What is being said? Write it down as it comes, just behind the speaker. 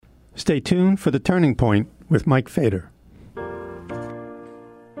Stay tuned for The Turning Point with Mike Fader.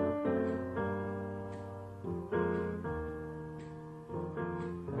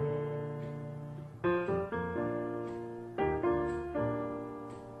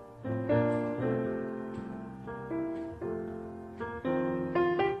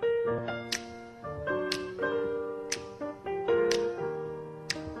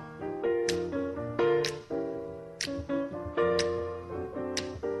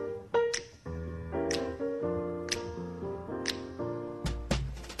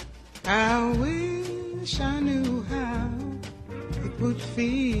 I wish I knew how it would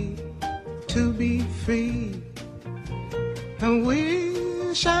feel to be free. I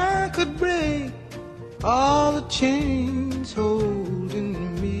wish I could break all the chains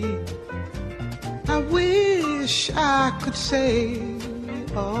holding me. I wish I could say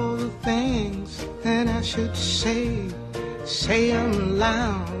all the things that I should say. Say 'em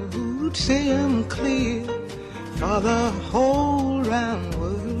loud, say 'em clear, for the whole round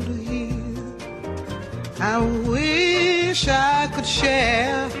world. I wish I could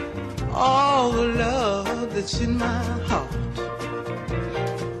share all the love that's in my heart.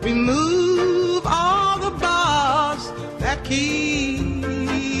 Remove all the bars that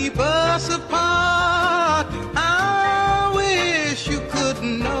keep us apart. I wish you could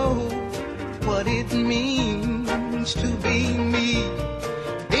know what it means to be me.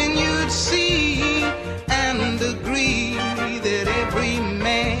 Then you'd see and agree that every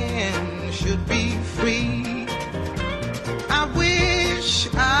man should be free. I wish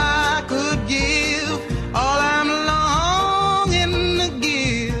I could give all I'm longing to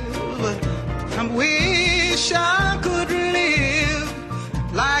give. I wish I could live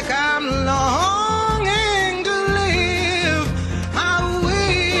like I'm longing to live. I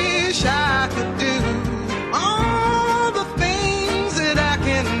wish I could do all the things that I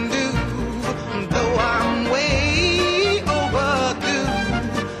can do, though I'm way overdue.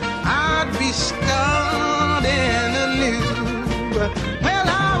 I'd be starting anew. Well, I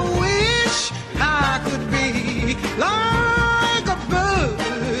wish I could be like a bird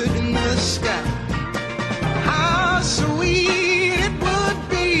in the sky. How sweet it would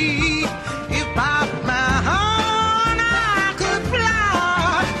be if by my heart I could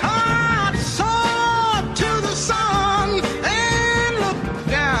fly. I'd soar to the sun and look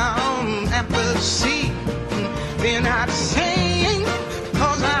down at the sea. Then I'd sing,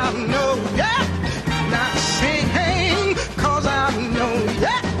 'cause I know, yeah. Not sing, 'cause I know,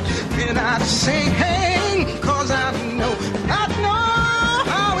 yeah. Then I'd sing, 'cause I know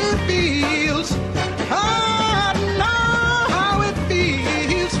how it feels. I know how it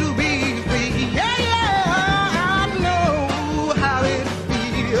feels to be free. Yeah, yeah, I know how it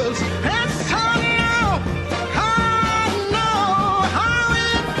feels. Yes, I know how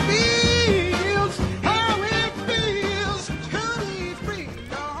it feels to be free.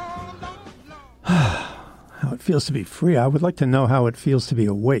 No, no, no. How it feels to be free. I would like to know how it feels to be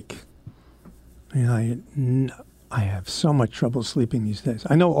awake. I have so much trouble sleeping these days.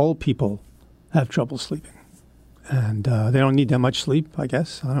 I know old people have trouble sleeping. And they don't need that much sleep, I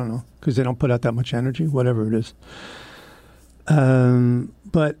guess. I don't know. Because they don't put out that much energy, whatever it is.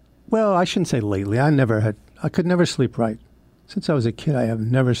 But, well, I shouldn't say lately. I could never sleep right. Since I was a kid, I have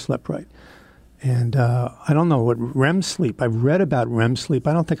never slept right. And I don't know what REM sleep. I've read about REM sleep.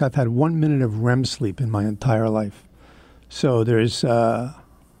 I don't think I've had 1 minute of REM sleep in my entire life. So there's no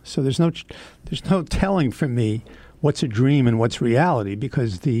telling for me what's a dream and what's reality,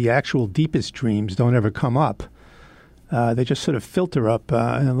 because the actual deepest dreams don't ever come up. They just sort of filter up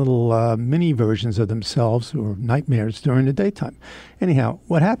in little mini versions of themselves or nightmares during the daytime. Anyhow,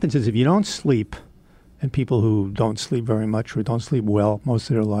 what happens is if you don't sleep, and people who don't sleep very much or don't sleep well most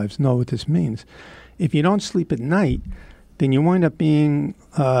of their lives know what this means. If you don't sleep at night, then you wind up being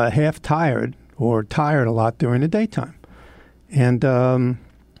half tired or tired a lot during the daytime. And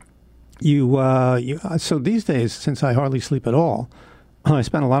so these days, since I hardly sleep at all, I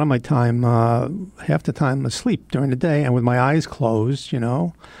spend a lot of my time, half the time asleep during the day and with my eyes closed,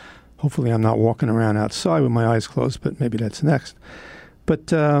 Hopefully I'm not walking around outside with my eyes closed, but maybe that's next.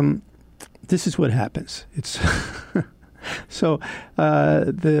 But this is what happens. It's so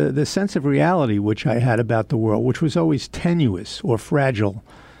the sense of reality which I had about the world, which was always tenuous or fragile,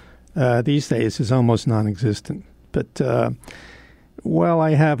 these days is almost non-existent. But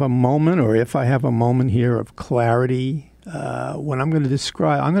I have a moment, or if I have a moment here of clarity, when I'm going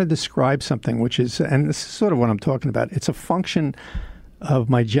to describe something which is, and this is sort of what I'm talking about, it's a function of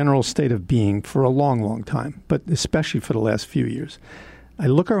my general state of being for a long, long time, but especially for the last few years. I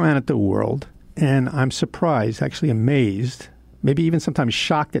look around at the world, and I'm surprised, actually amazed, maybe even sometimes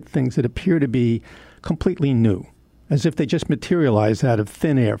shocked at things that appear to be completely new, as if they just materialized out of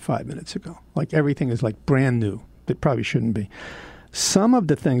thin air 5 minutes ago. Like everything is like brand new. That probably shouldn't be. Some of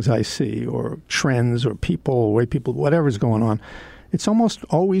the things I see, or trends, or people, or way people, whatever's going on, it's almost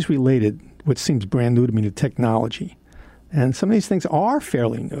always related, what seems brand new to me, to technology. And some of these things are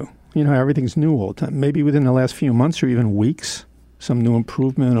fairly new. You know, everything's new all the time. Maybe within the last few months or even weeks, some new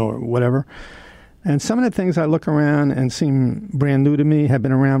improvement or whatever. And some of the things I look around and seem brand new to me have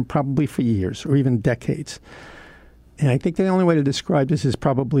been around probably for years or even decades. And I think the only way to describe this is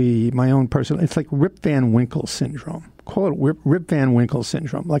probably my own personal. It's like Rip Van Winkle syndrome. Call it Rip Van Winkle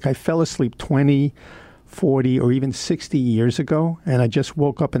syndrome. Like I fell asleep 20, 40, or even 60 years ago, and I just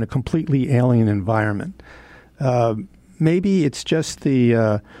woke up in a completely alien environment. Maybe it's just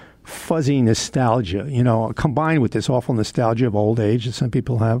the fuzzy nostalgia, you know, combined with this awful nostalgia of old age that some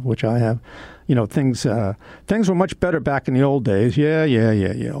people have, which I have. You know, things were much better back in the old days.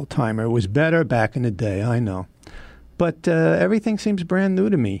 Yeah, old timer. It was better back in the day, I know. But everything seems brand new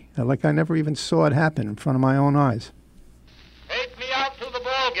to me, like I never even saw it happen in front of my own eyes. Take Me Out to the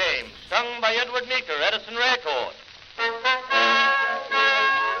Ball Game, sung by Edward Meeker, Edison Record.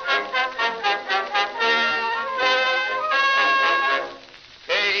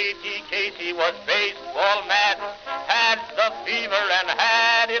 Katie Casey was baseball mad, had the fever and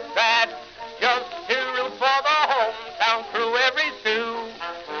had it bad, just to root for the hometown crew every Sue.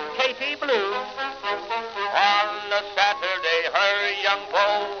 Katie Blue. On a Saturday, her young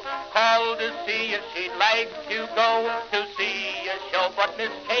beau called to see if she'd like to go to see a show, but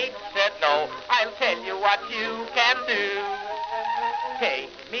Miss Kate said no. I'll tell you what you can do.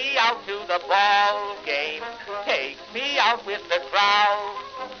 Take me out to the ball game. Take me out with the crowd.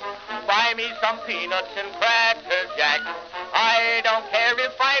 Buy me some peanuts and Cracker Jack. I don't care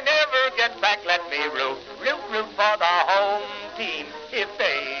if I never get back. Let me root for the home team. If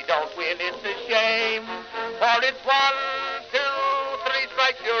they don't win, it's a shame. For it's 1, 2, 3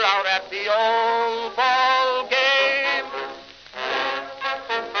 strikes, you're out at the old ball game.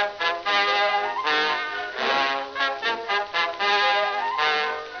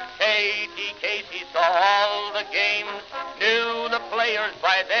 Katie Casey saw all the games, knew the players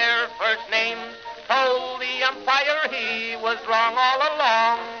by their first names, told the umpire he was wrong all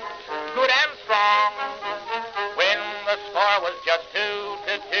along, good and strong. When the score was just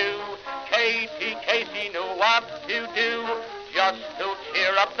 2-2, Katie Casey knew what to do. Just to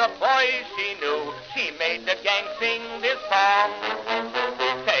cheer up the boys she knew, she made the gang sing this song.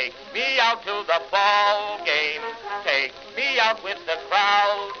 Take me out to the ball game. Take me out with the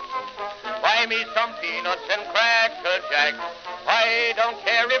crowd. Buy me some peanuts and Cracker Jack. I don't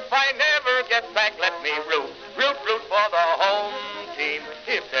care if I never get back. Let me root for the home team.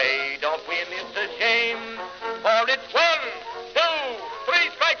 If they don't win, it's a shame. For it's 1, 2, 3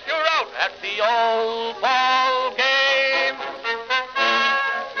 strikes, you're out at the old ball game.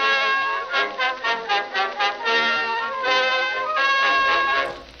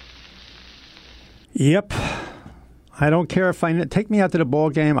 Yep. I don't care if take me out to the ball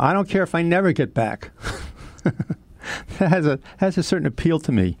game. I don't care if I never get back. That has a certain appeal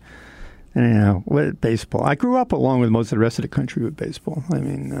to me. Anyhow, with baseball, I grew up along with most of the rest of the country with baseball. I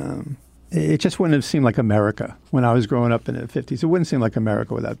mean, it just wouldn't have seemed like America when I was growing up in the 50s. It wouldn't seem like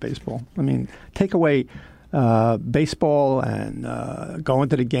America without baseball. I mean, take away baseball and going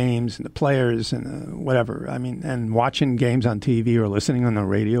to the games and the players and whatever. I mean, and watching games on TV or listening on the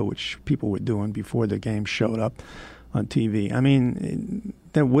radio, which people were doing before the game showed up on TV. I mean,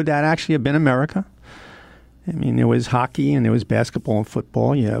 would that actually have been America? I mean, there was hockey and there was basketball and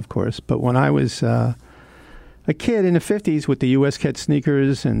football, yeah, of course. But when I was a kid in the 50s with the U.S. Cat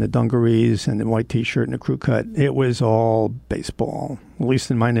sneakers and the dungarees and the white T-shirt and the crew cut, it was all baseball, at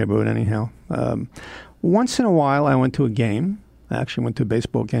least in my neighborhood anyhow. Once in a while, I went to a game. I actually went to a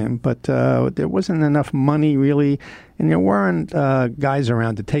baseball game, but there wasn't enough money really, and there weren't guys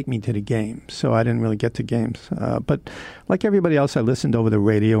around to take me to the game, so I didn't really get to games. But like everybody else, I listened over the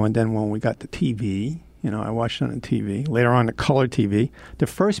radio, and then when we got the TV, you know, I watched on the TV. Later on, the color TV. The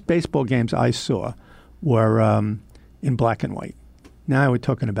first baseball games I saw were in black and white. Now we're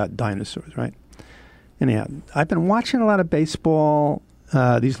talking about dinosaurs, right? Anyhow, I've been watching a lot of baseball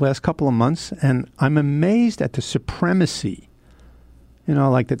these last couple of months, and I'm amazed at the supremacy, you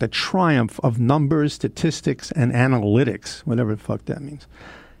know, like the triumph of numbers, statistics, and analytics, whatever the fuck that means,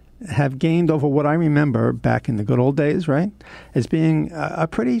 have gained over what I remember back in the good old days, right, as being a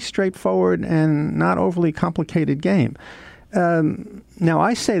pretty straightforward and not overly complicated game. Now,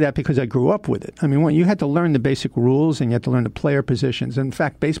 I say that because I grew up with it. I mean, you had to learn the basic rules and you had to learn the player positions. In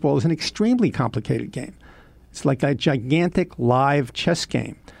fact, baseball is an extremely complicated game. It's like a gigantic live chess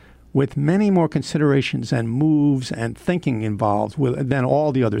game with many more considerations and moves and thinking involved than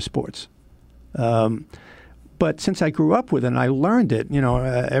all the other sports. But since I grew up with it and I learned it,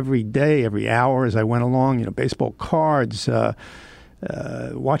 every day, every hour as I went along, baseball cards,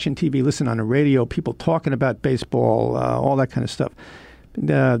 watching TV, listening on the radio, people talking about baseball, all that kind of stuff.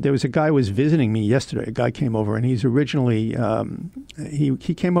 There was a guy who was visiting me yesterday. A guy came over, and he's originally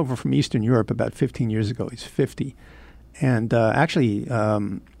he came over from Eastern Europe about 15 years ago. He's 50, and actually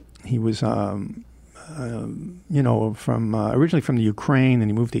he was from originally from the Ukraine, and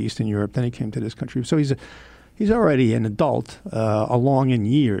he moved to Eastern Europe. Then he came to this country. So he's already an adult, along in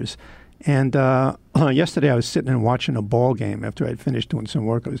years. And yesterday I was sitting and watching a ball game after I'd finished doing some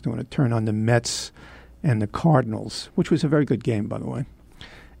work. I was doing a turn on the Mets and the Cardinals, which was a very good game, by the way.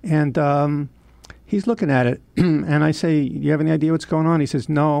 And he's looking at it, and I say, "Do you have any idea what's going on?" He says,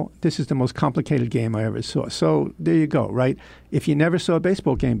 "No, this is the most complicated game I ever saw." So there you go, right? If you never saw a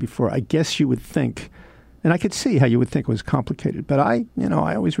baseball game before, I guess you would think, and I could see how you would think it was complicated. But I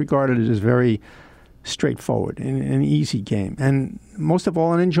always regarded it as very straightforward, an easy game, and most of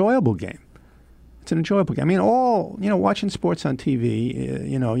all, an enjoyable game. It's an enjoyable game. I mean, watching sports on TV,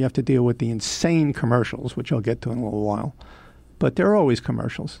 you have to deal with the insane commercials, which I'll get to in a little while. But there are always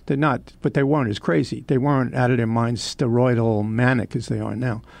commercials. They're not, but they weren't as crazy. They weren't out of their minds steroidal manic as they are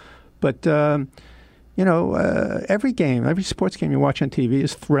now. But, every game, every sports game you watch on TV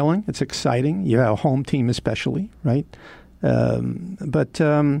is thrilling. It's exciting. You have a home team especially, right? But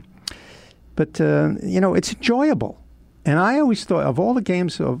it's enjoyable. And I always thought of all the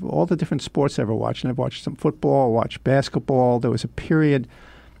games, of all the different sports I ever watched, and I've watched some football, I watched basketball. There was a period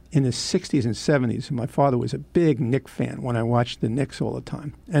in the 60s and 70s, and my father was a big Knicks fan when I watched the Knicks all the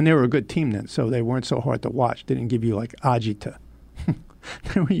time. And they were a good team then, so they weren't so hard to watch. They didn't give you like agita.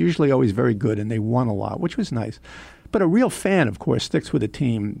 They were usually always very good, and they won a lot, which was nice. But a real fan, of course, sticks with a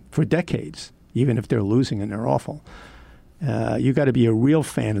team for decades, even if they're losing and they're awful. You got to be a real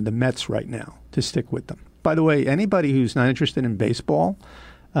fan of the Mets right now to stick with them. By the way, anybody who's not interested in baseball,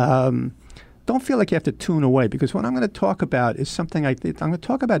 don't feel like you have to tune away, because what I'm going to talk about is something I'm going to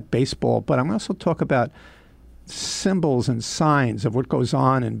talk about baseball, but I'm going to also talk about symbols and signs of what goes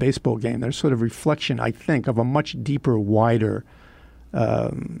on in baseball game. There's sort of reflection, I think, of a much deeper, wider,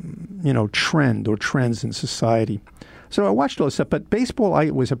 trend or trends in society. So I watched all this stuff, but baseball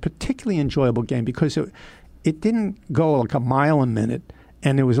was a particularly enjoyable game because it didn't go like a mile a minute,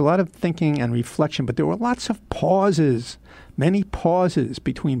 and there was a lot of thinking and reflection, but there were lots of pauses, many pauses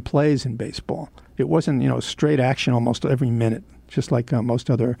between plays in baseball. It wasn't, straight action almost every minute, just like most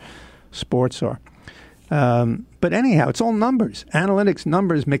other sports are. But anyhow, it's all numbers, analytics,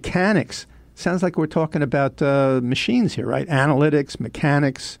 numbers, mechanics. Sounds like we're talking about machines here, right? Analytics,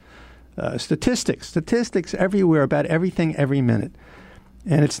 mechanics, statistics everywhere about everything every minute.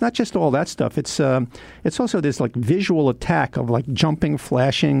 And it's not just all that stuff. It's also this like visual attack of like jumping,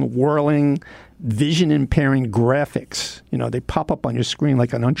 flashing, whirling, vision impairing graphics. They pop up on your screen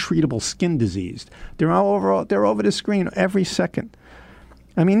like an untreatable skin disease. They're over the screen every second.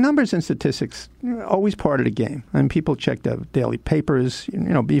 I mean, numbers and statistics always part of the game. And people check the daily papers.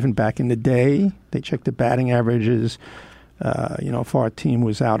 Even back in the day, they checked the batting averages. If our team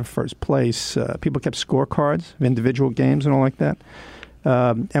was out of first place, people kept scorecards of individual games and all like that.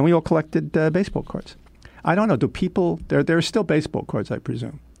 And we all collected baseball cards. I don't know. Do people? There are still baseball cards, I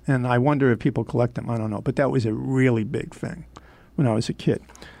presume. And I wonder if people collect them. I don't know. But that was a really big thing when I was a kid.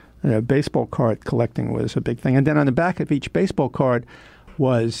 Baseball card collecting was a big thing. And then on the back of each baseball card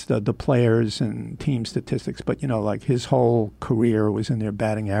was the players and team statistics. But, like his whole career was in their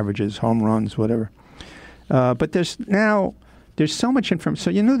batting averages, home runs, whatever. But there's so much information. So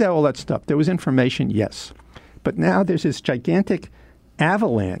you knew all that stuff. There was information, yes. But now there's this gigantic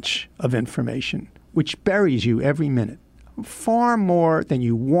avalanche of information which buries you every minute. Far more than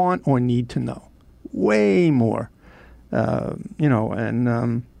you want or need to know. Way more. Like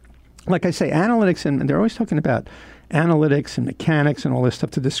I say, analytics, and they're always talking about analytics and mechanics and all this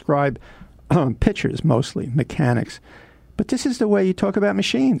stuff to describe pitchers, mostly, mechanics. But this is the way you talk about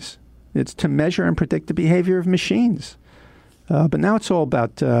machines. It's to measure and predict the behavior of machines. But now it's all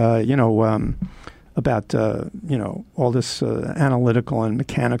about, all this analytical and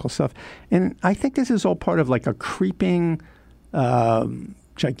mechanical stuff. And I think this is all part of like a creeping,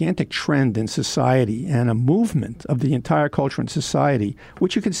 gigantic trend in society and a movement of the entire culture and society,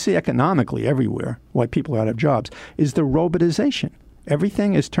 which you can see economically everywhere, why people are out of jobs, is the robotization.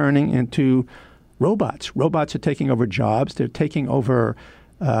 Everything is turning into robots. Robots are taking over jobs. They're taking over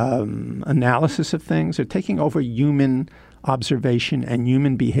analysis of things. They're taking over human observation and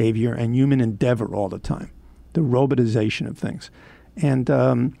human behavior and human endeavor all the time. the robotization of things. And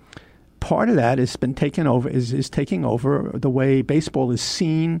part of that has been taken over, is taking over the way baseball is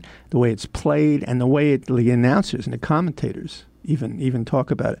seen, the way it's played, and the way the announcers and the commentators even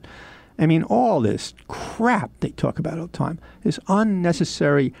talk about it. I mean, all this crap they talk about all the time, this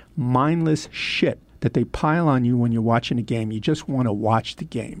unnecessary, mindless shit that they pile on you when you're watching a game. You just want to watch the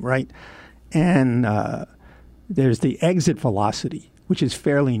game, right? And there's the exit velocity, which is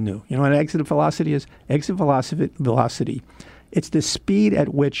fairly new. You know what exit velocity is? Exit velocity, it's the speed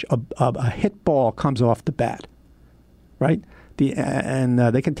at which a hit ball comes off the bat, right? And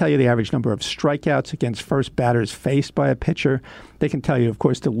they can tell you the average number of strikeouts against first batters faced by a pitcher. They can tell you, of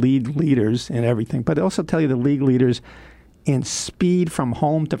course, the league leaders and everything, but they also tell you the league leaders in speed from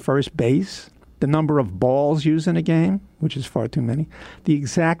home to first base, the number of balls used in a game, which is far too many, the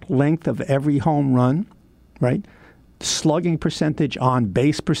exact length of every home run, right? Slugging percentage, on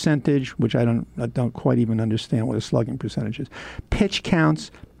base percentage, which I don't quite even understand what a slugging percentage is. Pitch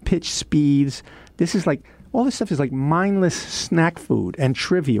counts, pitch speeds. This is like, all this stuff is like mindless snack food and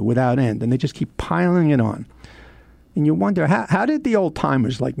trivia without end, and they just keep piling it on. And you wonder, how did the old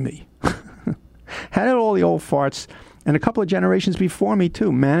timers like me, how did all the old farts and a couple of generations before me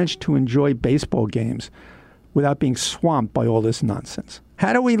too manage to enjoy baseball games without being swamped by all this nonsense?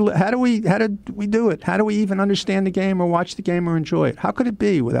 How did we do it? How do we even understand the game or watch the game or enjoy it? How could it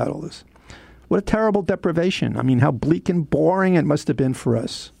be without all this? What a terrible deprivation. I mean, how bleak and boring it must have been for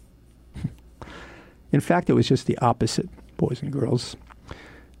us. In fact, it was just the opposite, boys and girls.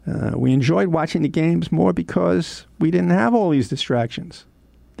 We enjoyed watching the games more because we didn't have all these distractions.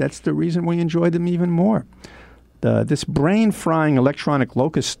 That's the reason we enjoyed them even more. This brain-frying electronic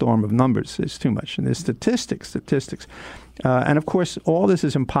locust storm of numbers is too much. And there's statistics. And, of course, all this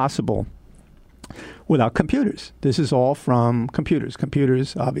is impossible without computers. This is all from computers.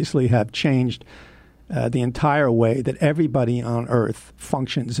 Computers obviously have changed the entire way that everybody on Earth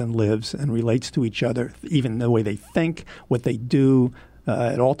functions and lives and relates to each other, even the way they think, what they do.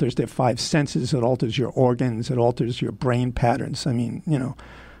 It alters their five senses. It alters your organs. It alters your brain patterns. I mean,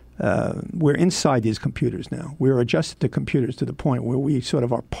 we're inside these computers now. We're adjusted to computers to the point where we sort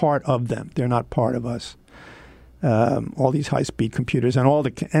of are part of them. They're not part of us. All these high-speed computers and all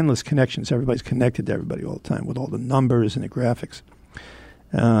the endless connections. Everybody's connected to everybody all the time with all the numbers and the graphics.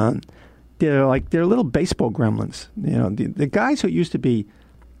 They're little baseball gremlins. You know, the guys who used to be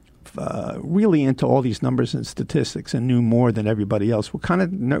really into all these numbers and statistics and knew more than everybody else were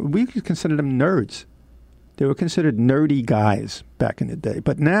we could consider them nerds. They were considered nerdy guys back in the day.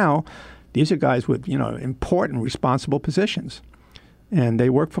 But now, these are guys with, important, responsible positions. And they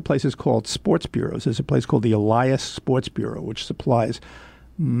work for places called sports bureaus. There's a place called the Elias Sports Bureau, which supplies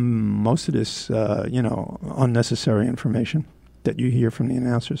most of this, unnecessary information that you hear from the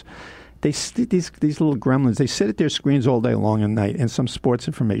announcers. These little gremlins, they sit at their screens all day long and night in some sports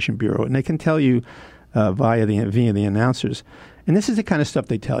information bureau, and they can tell you via the announcers. And this is the kind of stuff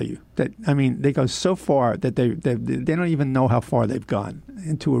they tell you. They go so far that they don't even know how far they've gone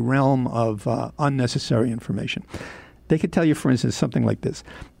into a realm of unnecessary information. They could tell you, for instance, something like this,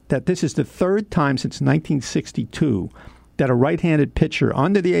 that this is the third time since 1962 that a right-handed pitcher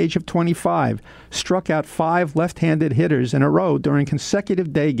under the age of 25 struck out 5 left-handed hitters in a row during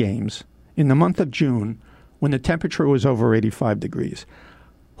consecutive day games in the month of June when the temperature was over 85 degrees.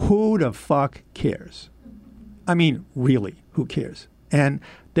 Who the fuck cares? I mean, really, who cares? And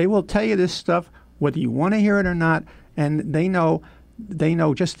they will tell you this stuff whether you want to hear it or not, and they know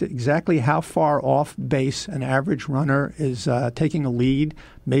just exactly how far off base an average runner is taking a lead,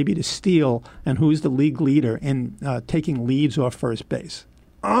 maybe to steal, and who's the league leader in taking leads off first base.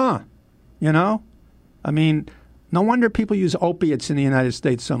 I mean, no wonder people use opiates in the United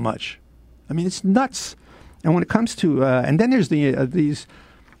States so much. I mean, it's nuts. And when it comes to, and then there's these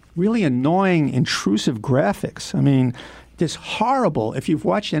really annoying, intrusive graphics. I mean, this horrible, if you've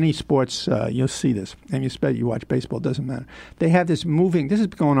watched any sports, you'll see this. And you watch baseball, it doesn't matter. They have this has been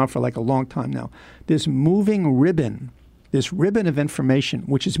going on for like a long time now, this moving ribbon, this ribbon of information,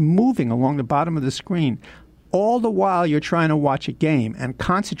 which is moving along the bottom of the screen, all the while you're trying to watch a game and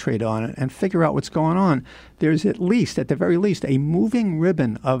concentrate on it and figure out what's going on. There's at the very least, a moving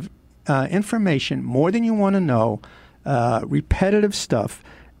ribbon of information, more than you want to know, repetitive stuff.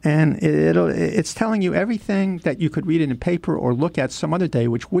 And it's telling you everything that you could read in a paper or look at some other day,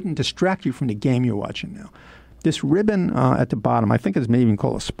 which wouldn't distract you from the game you're watching now. This ribbon at the bottom, I think it's maybe even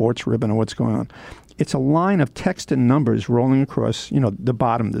called a sports ribbon or what's going on. It's a line of text and numbers rolling across, the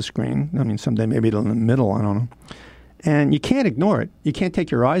bottom of the screen. I mean, someday maybe it'll in the middle, I don't know. And you can't ignore it. You can't take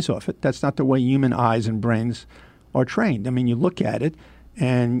your eyes off it. That's not the way human eyes and brains are trained. I mean, you look at it,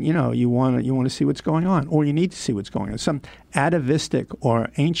 and you want to see what's going on, or you need to see what's going on. Some atavistic or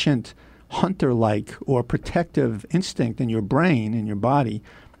ancient hunter-like or protective instinct in your brain, in your body,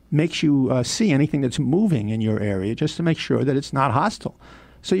 makes you see anything that's moving in your area just to make sure that it's not hostile.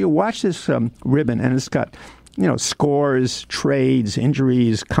 So you watch this ribbon, and it's got scores, trades,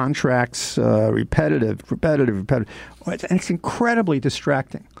 injuries, contracts, repetitive. And it's incredibly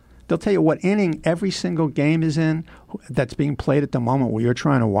distracting. They'll tell you what inning every single game is in that's being played at the moment where you're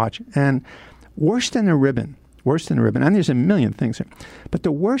trying to watch. And worse than the ribbon, and there's a million things here, but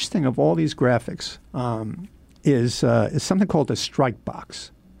the worst thing of all these graphics is something called the strike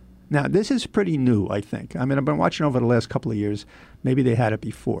box. Now, this is pretty new, I think. I mean, I've been watching over the last couple of years. Maybe they had it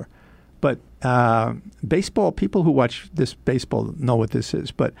before. But baseball, people who watch this baseball know what this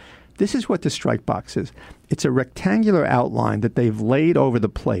is. But this is what the strike box is. It's a rectangular outline that they've laid over the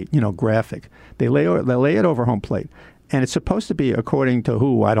plate, graphic. They lay it over home plate. And it's supposed to be, according to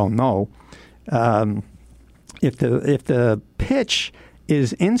who, I don't know, if the pitch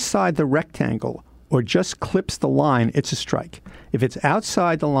is inside the rectangle or just clips the line, it's a strike. If it's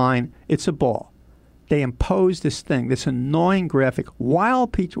outside the line, it's a ball. They impose this thing, this annoying graphic, while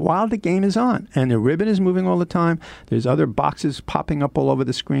the game is on. And the ribbon is moving all the time. There's other boxes popping up all over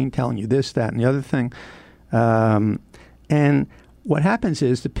the screen telling you this, that, and the other thing. And what happens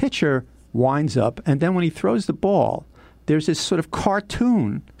is the pitcher winds up, and then when he throws the ball, there's this sort of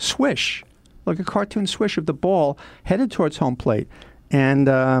cartoon swish, like a cartoon swish of the ball headed towards home plate. And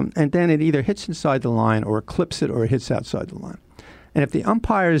then it either hits inside the line or it clips it or it hits outside the line. And if the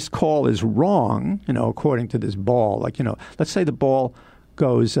umpire's call is wrong, according to this ball, let's say the ball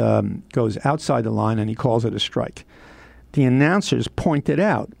goes outside the line and he calls it a strike. The announcers point it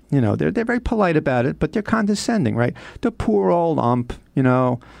out. They're very polite about it, but they're condescending, right? The poor old ump,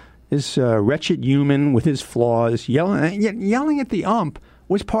 this wretched human with his flaws, yelling at the ump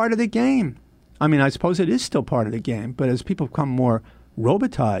was part of the game. I mean, I suppose it is still part of the game, but as people become more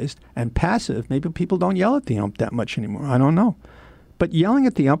robotized and passive, maybe people don't yell at the ump that much anymore. I don't know. But yelling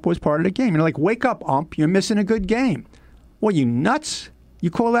at the ump was part of the game. Like, wake up, ump, you're missing a good game. Well, you nuts?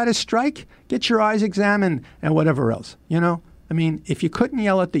 You call that a strike? Get your eyes examined and whatever else, I mean, if you couldn't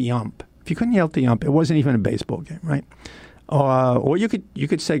yell at the ump, it wasn't even a baseball game, right? Or you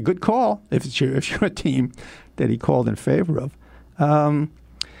could say, good call, if you're a team that he called in favor of.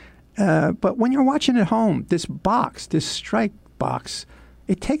 But when you're watching at home, this strike box,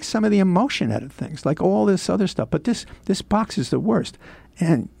 it takes some of the emotion out of things, like all this other stuff. But this box is the worst.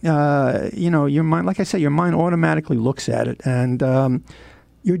 And, your mind, like I say, your mind automatically looks at it. And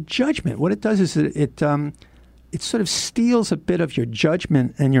your judgment, what it does is it sort of steals a bit of your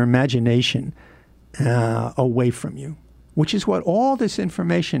judgment and your imagination away from you, which is what all this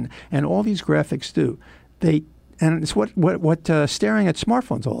information and all these graphics do. And it's what staring at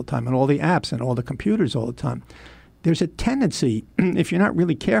smartphones all the time and all the apps and all the computers all the time. There's a tendency, if you're not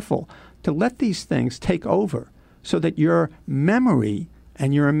really careful, to let these things take over so that your memory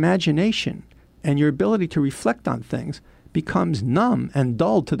and your imagination and your ability to reflect on things becomes numb and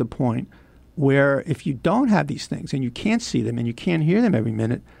dull to the point where if you don't have these things and you can't see them and you can't hear them every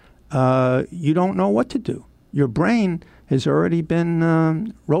minute, you don't know what to do. Your brain has already been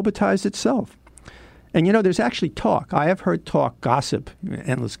robotized itself. And, there's actually talk. I have heard gossip,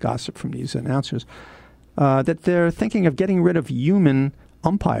 endless gossip from these announcers, that they're thinking of getting rid of human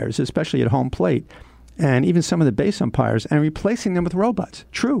umpires, especially at home plate, and even some of the base umpires, and replacing them with robots.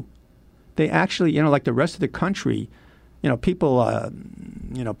 True. They actually, like the rest of the country, people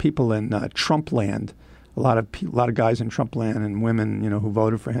in Trump land, a lot of guys in Trump land and women, who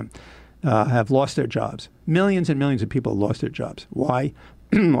voted for him, have lost their jobs. Millions and millions of people have lost their jobs. Why?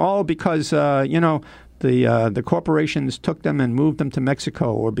 All because, the corporations took them and moved them to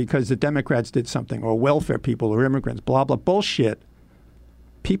Mexico, or because the Democrats did something, or welfare people, or immigrants, blah, blah, bullshit.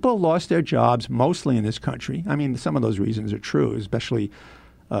 People lost their jobs mostly in this country. I mean, some of those reasons are true, especially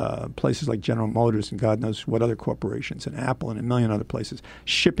places like General Motors and God knows what other corporations, and Apple and a million other places,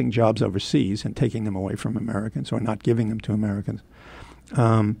 shipping jobs overseas and taking them away from Americans or not giving them to Americans.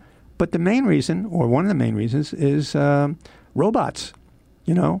 But the main reason, or one of the main reasons, is robots.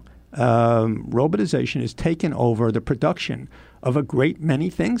 Robotization has taken over the production of a great many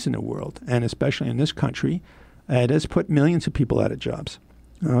things in the world, and especially in this country, it has put millions of people out of jobs.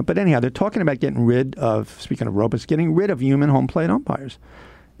 But anyhow, they're talking about getting rid of, speaking of robots, getting rid of human home plate umpires.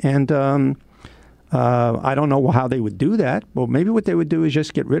 And I don't know how they would do that. Well, maybe what they would do is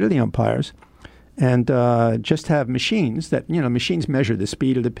just get rid of the umpires and just have machines that, machines measure the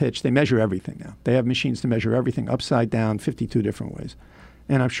speed of the pitch. They measure everything now. They have machines to measure everything upside down, 52 different ways.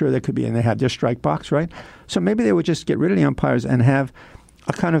 And I'm sure there could be, and they have their strike box, right? So maybe they would just get rid of the umpires and have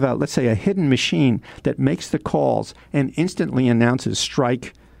let's say, a hidden machine that makes the calls and instantly announces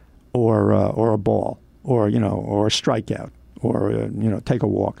strike or a ball or a strikeout or take a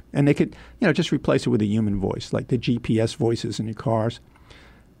walk. And they could just replace it with a human voice, like the GPS voices in your cars.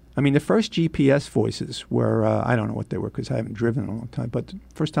 I mean, the first GPS voices were, I don't know what they were because I haven't driven in a long time, but the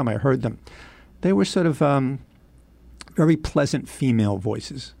first time I heard them, they were sort of very pleasant female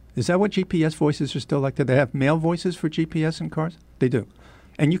voices. Is that what GPS voices are still like? Do they have male voices for GPS in cars? They do.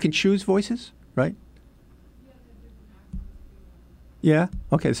 And you can choose voices, right? Yeah?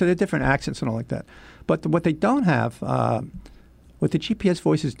 Okay, so they're different accents and all like that. But what they don't have, what the GPS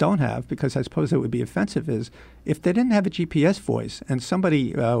voices don't have, because I suppose that would be offensive, is if they didn't have a GPS voice and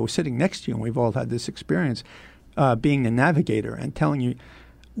somebody was sitting next to you, and we've all had this experience, being the navigator and telling you,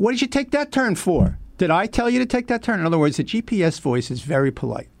 what did you take that turn for? Did I tell you to take that turn? In other words, the GPS voice is very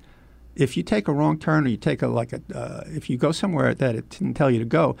polite. If you take a wrong turn or you take if you go somewhere that it didn't tell you to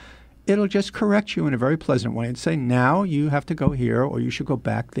go, it'll just correct you in a very pleasant way and say, now you have to go here or you should go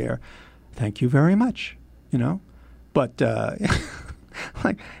back there. Thank you very much, But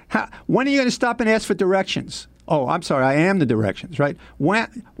when are you going to stop and ask for directions? Oh, I'm sorry, I am the directions, right? Why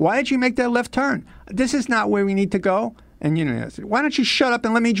did you make that left turn? This is not where we need to go. And, why don't you shut up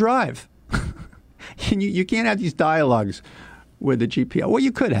and let me drive? You can't have these dialogues with the GPS. Well,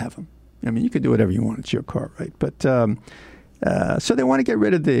 you could have them. I mean, you could do whatever you want. It's your car, right? But so they want to get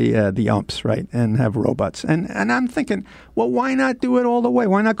rid of the umps, right, and have robots. And I'm thinking, well, why not do it all the way?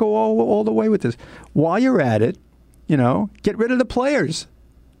 Why not go all the way with this? While you're at it, get rid of the players.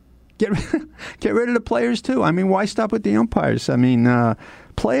 Get rid of the players, too. I mean, why stop with the umpires? I mean,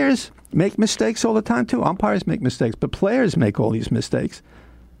 players make mistakes all the time, too. Umpires make mistakes, but players make all these mistakes.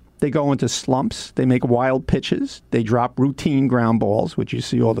 They go into slumps. They make wild pitches. They drop routine ground balls, which you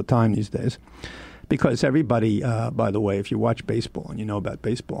see all the time these days. Because everybody, by the way, if you watch baseball and you know about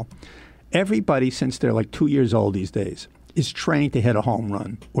baseball, everybody since they're like 2 years old these days is trained to hit a home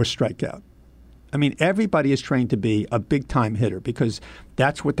run or strike out. I mean, everybody is trained to be a big-time hitter because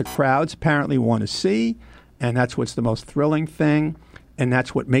that's what the crowds apparently want to see, and that's what's the most thrilling thing, and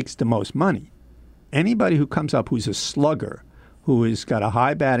that's what makes the most money. Anybody who comes up who's a slugger, who has got a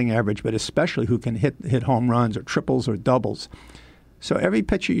high batting average, but especially who can hit home runs or triples or doubles. So every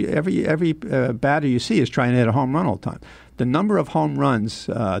pitcher, every batter you see is trying to hit a home run all the time. The number of home runs,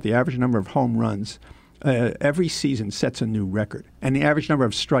 the average number of home runs, every season sets a new record, and the average number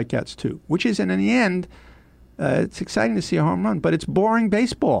of strikeouts too. Which is, in the end, it's exciting to see a home run, but it's boring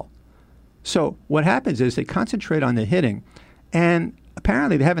baseball. So what happens is they concentrate on the hitting, and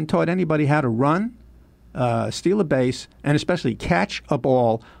apparently they haven't taught anybody how to run, steal a base, and especially catch a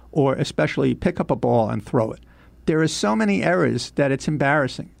ball, or especially pick up a ball and throw it. There are so many errors that it's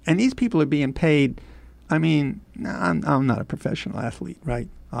embarrassing. And these people are being paid. I mean, I'm not a professional athlete, right?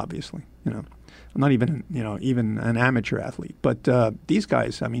 Obviously, I'm not even, even an amateur athlete. But these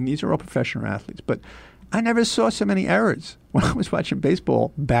guys, I mean, these are all professional athletes. But I never saw so many errors when I was watching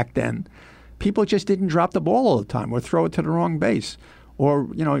baseball back then. People just didn't drop the ball all the time or throw it to the wrong base, or,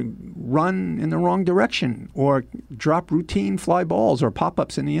 run in the wrong direction, or drop routine fly balls or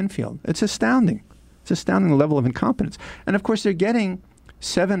pop-ups in the infield. It's astounding. It's astounding the level of incompetence. And, of course, they're getting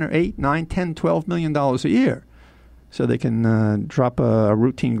 $7 or $8, $9, $10, $12 million a year so they can drop a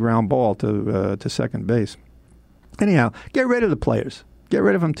routine ground ball to second base. Anyhow, get rid of the players. Get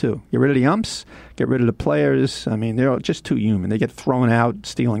rid of them, too. Get rid of the umps. Get rid of the players. I mean, they're just too human. They get thrown out,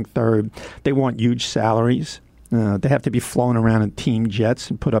 stealing third. They want huge salaries. They have to be flown around in team jets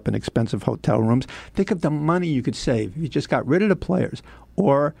and put up in expensive hotel rooms. Think of the money you could save if you just got rid of the players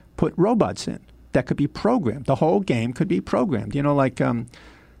or put robots in that could be programmed. The whole game could be programmed. I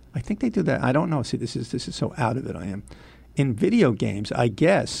think they do that. I don't know. See, this is so out of it I am. In video games, I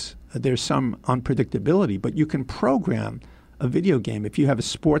guess there's some unpredictability, but you can program a video game. If you have a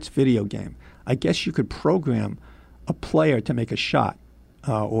sports video game, I guess you could program a player to make a shot.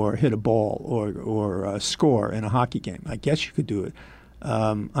 Or hit a ball, or score in a hockey game. I guess you could do it.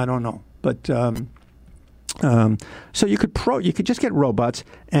 I don't know, but so you could just get robots,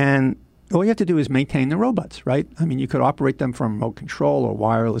 and all you have to do is maintain the robots, right? I mean, you could operate them from remote control or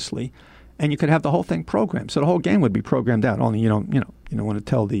wirelessly, and you could have the whole thing programmed. So the whole game would be programmed out. Only you don't want to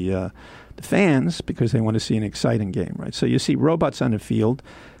tell the fans because they want to see an exciting game, right? So you see robots on the field.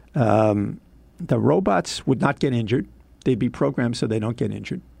 The robots would not get injured. They'd be programmed so they don't get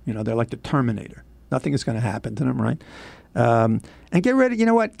injured. They're like the Terminator. Nothing is going to happen to them, right? And get rid of,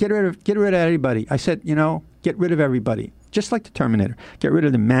 Get rid of everybody. I said, get rid of everybody. Just like the Terminator. Get rid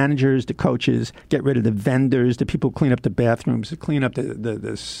of the managers, the coaches. Get rid of the vendors, the people who clean up the bathrooms, clean up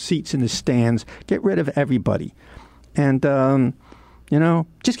the seats in the stands. Get rid of everybody. And, You know,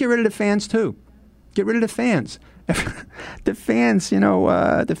 just get rid of the fans too. Get rid of the fans. The fans,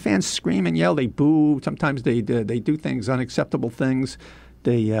 the fans scream and yell. They boo. Sometimes they do things, unacceptable things.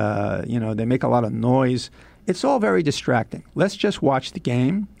 They make a lot of noise. It's all very distracting. Let's just watch the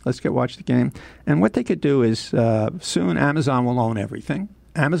game. Watch the game. And what they could do is soon Amazon will own everything.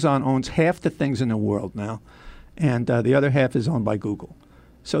 Amazon owns half the things in the world now, and the other half is owned by Google.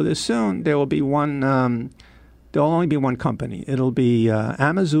 So soon there will be one. There will only be one company. It'll be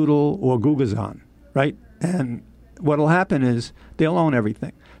Amazoodle or Googazon, right? And what will happen is they'll own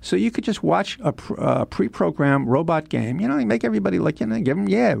everything. So you could just watch a pre-programmed robot game. You make everybody give them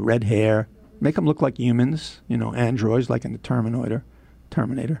red hair. Make them look like humans, androids, like in the Terminator,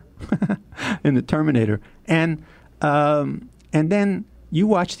 in the Terminator, and then you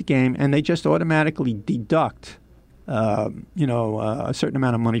watch the game, and they just automatically deduct, a certain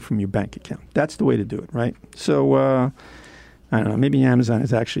amount of money from your bank account. That's the way to do it, right? So I don't know. Maybe Amazon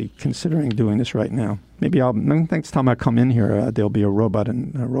is actually considering doing this right now. Maybe next time I come in here, there'll be a robot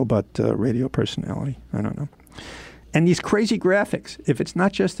radio personality. I don't know. And these crazy graphics, if it's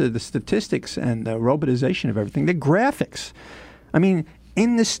not just the statistics and the robotization of everything, the graphics. I mean,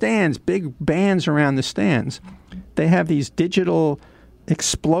 in the stands, big bands around the stands, they have these digital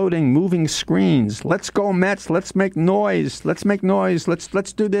exploding, moving screens. Let's go Mets. Let's make noise. Let's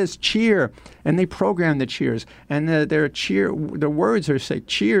do this. Cheer. And they program the cheers. And the words are say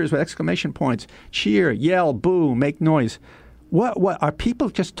cheers with exclamation points. Cheer, yell, boo, make noise. What are people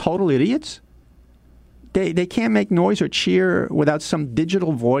just total idiots? They can't make noise or cheer without some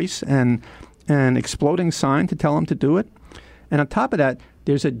digital voice and an exploding sign to tell them to do it. And on top of that,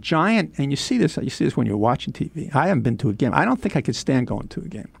 there's a giant, and you see this when you're watching TV. I haven't been to a game. I don't think I could stand going to a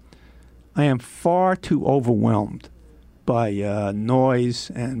game. I am far too overwhelmed by noise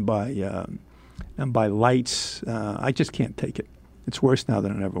and by lights. I just can't take it. It's worse now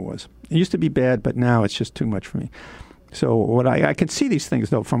than it ever was. It used to be bad, but now it's just too much for me. So what I can see these things,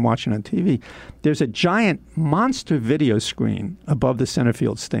 though, from watching on TV. There's a giant monster video screen above the center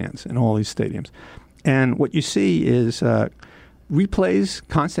field stands in all these stadiums. And what you see is replays,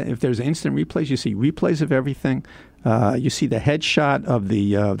 constant. If there's instant replays, you see replays of everything. You see the headshot of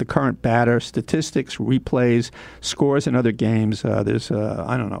the current batter, statistics, replays, scores in other games. There's,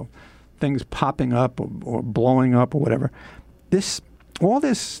 things popping up or blowing up or whatever. All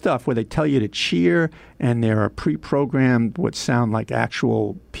this stuff where they tell you to cheer, and there are pre-programmed what sound like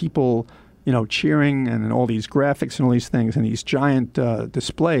actual people, cheering, and all these graphics and all these things and these giant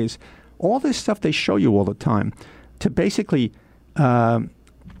displays. All this stuff they show you all the time to basically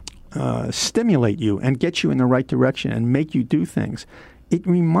stimulate you and get you in the right direction and make you do things. It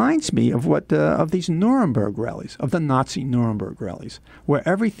reminds me of of these Nuremberg rallies, of the Nazi Nuremberg rallies, where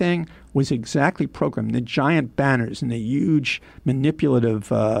everything was exactly programmed. The giant banners and the huge manipulative,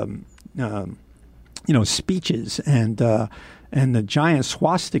 speeches and the giant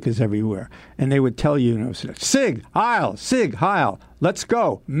swastikas everywhere. And they would tell you, Sig Heil, let's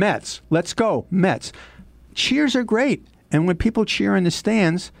go Mets, let's go Mets. Cheers are great, and when people cheer in the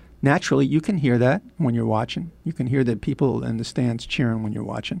stands, naturally, you can hear that when you're watching. You can hear the people in the stands cheering when you're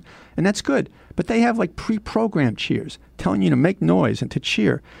watching. And that's good. But they have pre-programmed cheers telling you to make noise and to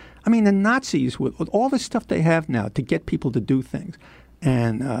cheer. I mean, the Nazis, with all the stuff they have now to get people to do things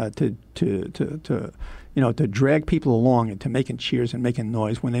and to drag people along into making cheers and making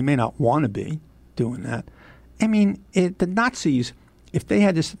noise when they may not want to be doing that. I mean, the Nazis, if they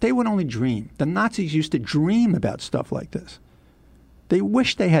had this, they would only dream. The Nazis used to dream about stuff like this. They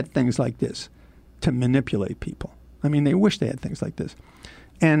wish they had things like this to manipulate people. I mean, they wish they had things like this.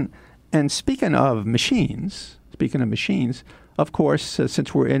 And speaking of machines, of course,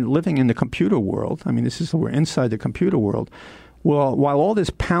 since we're living in the computer world, I mean, we're inside the computer world. Well, while all this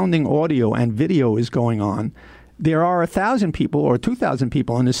pounding audio and video is going on, there are 1,000 people or 2,000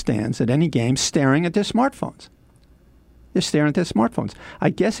 people in the stands at any game staring at their smartphones. They're staring at their smartphones.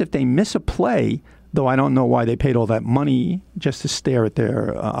 I guess if they miss a play, though I don't know why they paid all that money just to stare at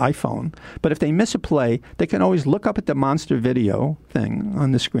their iPhone. But if they miss a play, they can always look up at the monster video thing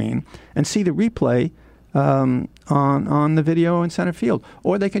on the screen and see the replay on the video in center field.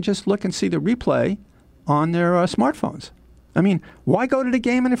 Or they can just look and see the replay on their smartphones. I mean, why go to the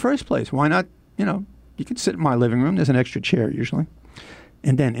game in the first place? Why not, you can sit in my living room. There's an extra chair usually.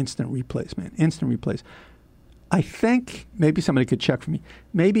 And then instant replays, man. Instant replays. I think maybe somebody could check for me.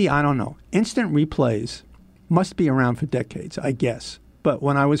 Maybe, I don't know. Instant replays must be around for decades, I guess. But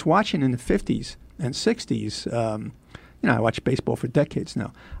when I was watching in the 50s and 60s, I watched baseball for decades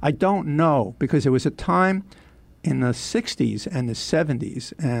now. I don't know, because there was a time in the 60s and the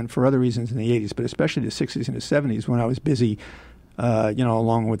 70s, and for other reasons in the 80s, but especially the 60s and the 70s when I was busy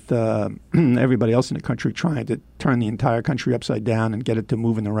along with everybody else in the country trying to turn the entire country upside down and get it to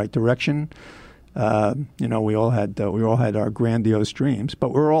move in the right direction. We all had our grandiose dreams,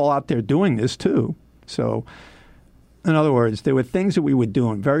 but we're all out there doing this too. So, in other words, there were things that we were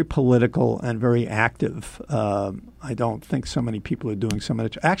doing, very political and very active. I don't think so many people are doing some of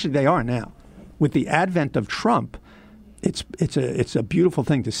it. Actually, they are now. With the advent of Trump, it's a beautiful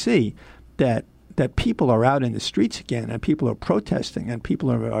thing to see that people are out in the streets again and people are protesting and people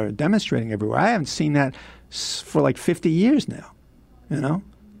are demonstrating everywhere. I haven't seen that for like 50 years now,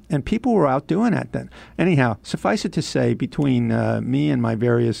 And people were out doing that then. Anyhow, suffice it to say, between me and my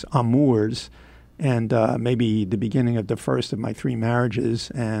various amours and maybe the beginning of the first of my 3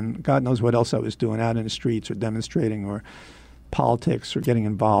 marriages and God knows what else I was doing out in the streets or demonstrating or politics or getting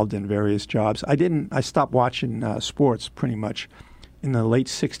involved in various jobs. I stopped watching sports pretty much in the late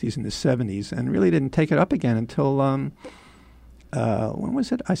 60s and the 70s and really didn't take it up again until, when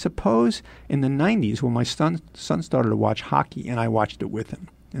was it? I suppose in the 90s when my son started to watch hockey and I watched it with him.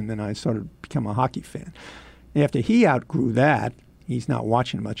 And then I started to become a hockey fan. After he outgrew that, he's not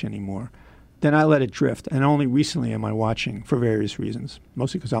watching much anymore. Then I let it drift. And only recently am I watching, for various reasons,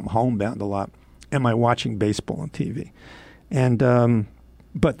 mostly because I'm homebound a lot, am I watching baseball on TV. And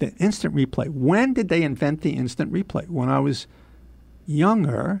but the instant replay, when did they invent the instant replay? When I was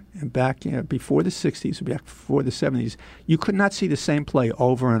younger, and back before the 60s, back before the 70s, you could not see the same play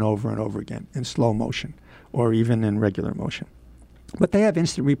over and over and over again in slow motion or even in regular motion. But they have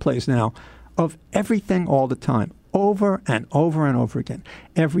instant replays now of everything all the time, over and over and over again.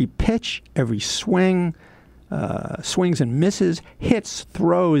 Every pitch, every swing, swings and misses, hits,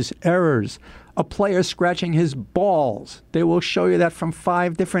 throws, errors, a player scratching his balls. They will show you that from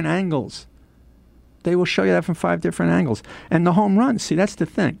 5 different angles. And the home runs, see, that's the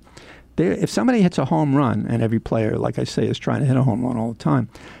thing. If somebody hits a home run, and every player, like I say, is trying to hit a home run all the time,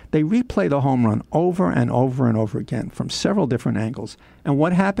 they replay the home run over and over and over again from several different angles. And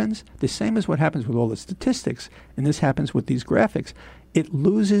what happens? The same as what happens with all the statistics, and this happens with these graphics. It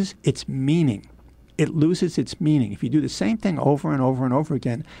loses its meaning. If you do the same thing over and over and over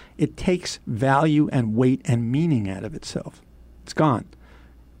again, it takes value and weight and meaning out of itself. It's gone.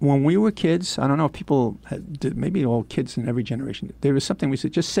 When we were kids, I don't know if people, maybe all kids in every generation, there was something we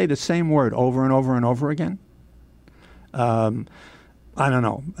said, just say the same word over and over and over again. I don't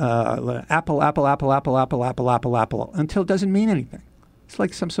know, apple, until it doesn't mean anything. It's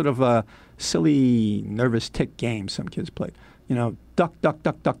like some sort of a silly, nervous tick game some kids played. Duck, duck,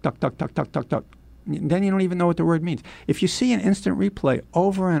 duck, duck, duck, duck, duck, duck, duck, duck. Then you don't even know what the word means. If you see an instant replay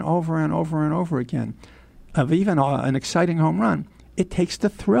over and over and over and over again of even an exciting home run, it takes the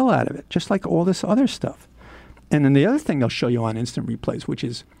thrill out of it, just like all this other stuff. And then the other thing they'll show you on instant replays, which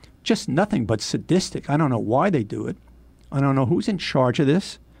is just nothing but sadistic. I don't know why they do it. I don't know who's in charge of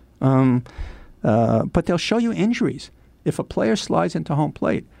this. But they'll show you injuries. If a player slides into home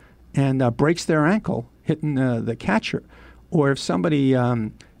plate and breaks their ankle hitting the catcher, or if somebody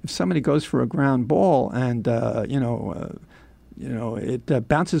goes for a ground ball and it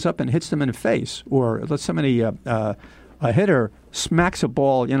bounces up and hits them in the face, or let somebody a hitter smacks a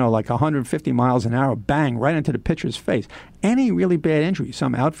ball, like 150 miles an hour, bang, right into the pitcher's face. Any really bad injury,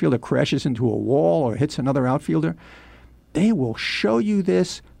 some outfielder crashes into a wall or hits another outfielder, they will show you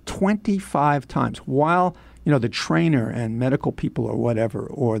this 25 times while, the trainer and medical people or whatever,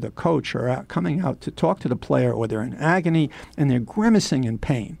 or the coach are coming out to talk to the player, or they're in agony and they're grimacing in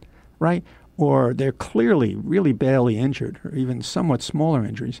pain, right? Or they're clearly really badly injured, or even somewhat smaller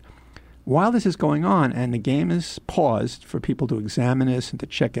injuries. While this is going on and the game is paused for people to examine this and to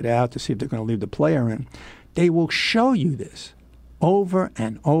check it out to see if they're going to leave the player in, they will show you this over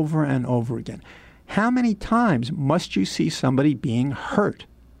and over and over again. How many times must you see somebody being hurt?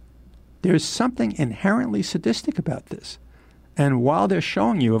 There's something inherently sadistic about this. And while they're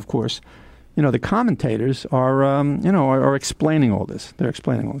showing you, of course, the commentators are explaining all this. They're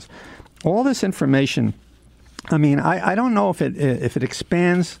explaining all this. All this information, I don't know if it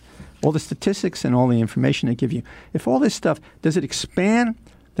expands all the statistics and all the information they give you. If all this stuff, does it expand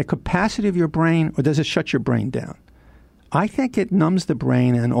the capacity of your brain, or does it shut your brain down? I think it numbs the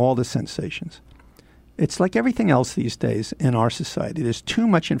brain and all the sensations. It's like everything else these days in our society. There's too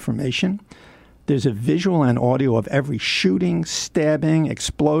much information. There's a visual and audio of every shooting, stabbing,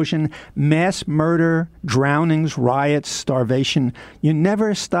 explosion, mass murder, drownings, riots, starvation. You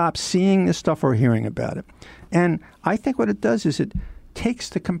never stop seeing this stuff or hearing about it. And I think what it does is it takes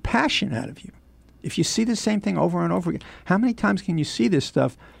the compassion out of you. If you see the same thing over and over again, how many times can you see this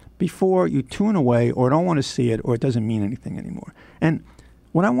stuff before you tune away or don't want to see it or it doesn't mean anything anymore? And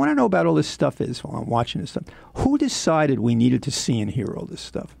What I want to know about all this stuff is, while I'm watching this stuff, who decided we needed to see and hear all this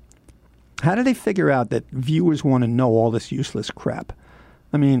stuff? How did they figure out that viewers want to know all this useless crap?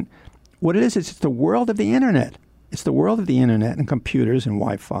 I mean, what it is it's the world of the Internet. It's the world of the Internet and computers and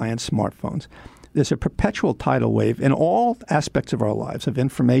Wi-Fi and smartphones. There's a perpetual tidal wave in all aspects of our lives, of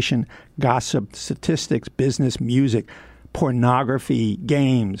information, gossip, statistics, business, music, pornography,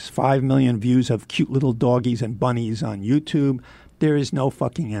 games, 5 million views of cute little doggies and bunnies on YouTube. There is no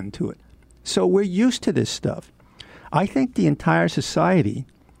fucking end to it. So we're used to this stuff. I think the entire society,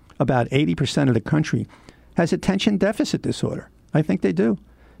 about 80% of the country, has attention deficit disorder. I think they do.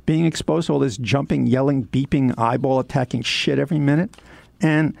 Being exposed to all this jumping, yelling, beeping, eyeball-attacking shit every minute.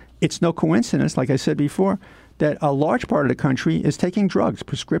 And it's no coincidence, like I said before, that a large part of the country is taking drugs,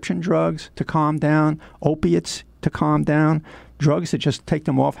 prescription drugs to calm down, opiates to calm down, drugs that just take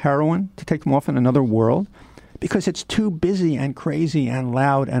them off, heroin to take them off in another world, because it's too busy and crazy and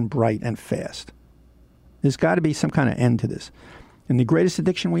loud and bright and fast. There's got to be some kind of end to this. And the greatest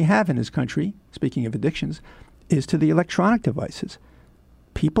addiction we have in this country, speaking of addictions, is to the electronic devices.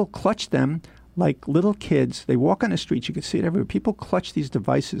 People clutch them like little kids. They walk on the streets. You can see it everywhere. People clutch these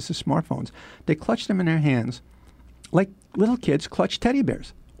devices, the smartphones. They clutch them in their hands like little kids clutch teddy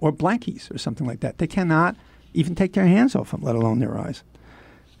bears or blankies or something like that. They cannot even take their hands off them, let alone their eyes.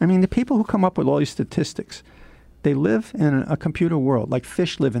 I mean, the people who come up with all these statistics, they live in a computer world like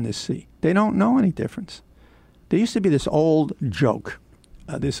fish live in the sea. They don't know any difference. There used to be this old joke,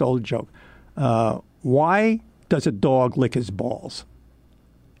 why does a dog lick his balls?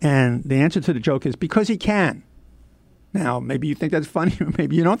 And the answer to the joke is because he can. Now, maybe you think that's funny, or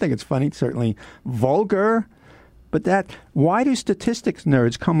maybe you don't think it's funny. It's certainly vulgar. But why do statistics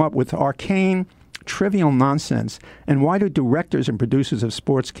nerds come up with arcane, trivial nonsense? And why do directors and producers of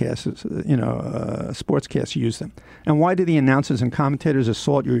sportscasts use them? And why do the announcers and commentators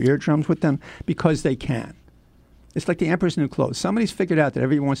assault your eardrums with them? Because they can. It's like the Emperor's New Clothes. Somebody's figured out that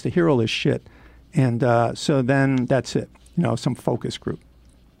everyone wants to hear all this shit. And so then that's it. Some focus group.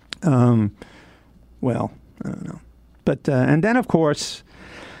 Well, I don't know. But, and then, of course,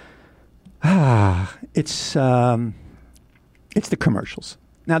 it's the commercials.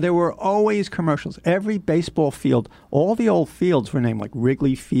 Now, there were always commercials. Every baseball field, all the old fields were named like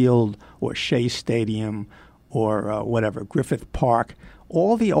Wrigley Field or Shea Stadium or whatever, Griffith Park.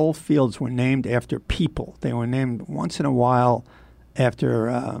 All the old fields were named after people. They were named once in a while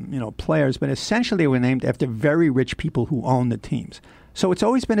after, players, but essentially they were named after very rich people who own the teams. So it's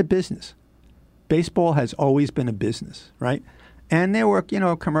always been a business. Baseball has always been a business, right? And there were,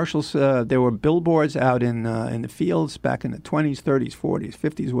 commercials. There were billboards out in the fields back in the 20s, 30s, 40s,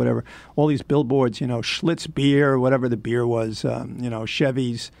 50s, whatever. All these billboards, Schlitz beer, whatever the beer was,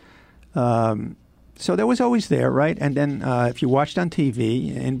 Chevys. So there was always there, right? And then if you watched on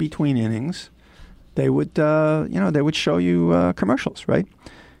TV in between innings, they would, they would show you commercials, right?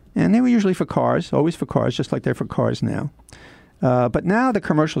 And they were usually for cars, always for cars, just like they're for cars now. But now the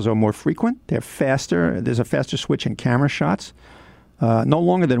commercials are more frequent. They're faster. There's a faster switch in camera shots. No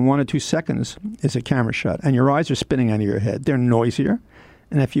longer than 1 or 2 seconds is a camera shot. And your eyes are spinning out of your head. They're noisier.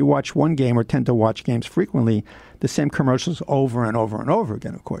 And if you watch one game or tend to watch games frequently, the same commercials over and over and over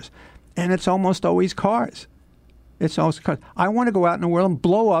again, of course. And it's almost always cars. It's always cars. I want to go out in the world and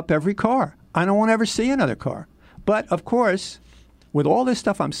blow up every car. I don't want to ever see another car. But, of course, with all this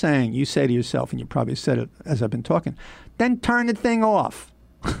stuff I'm saying, you say to yourself, and you probably said it as I've been talking, then turn the thing off.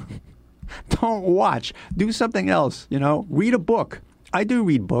 Don't watch. Do something else, Read a book. I do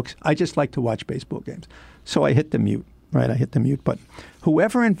read books. I just like to watch baseball games. So I hit the mute, right? I hit the mute button.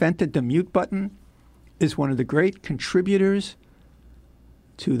 Whoever invented the mute button is one of the great contributors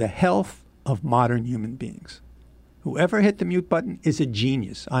to the health of modern human beings. Whoever hit the mute button is a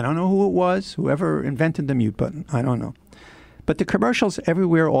genius. I don't know who it was. Whoever invented the mute button, I don't know. But the commercials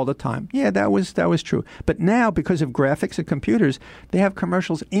everywhere all the time. Yeah, that was true. But now, because of graphics and computers, they have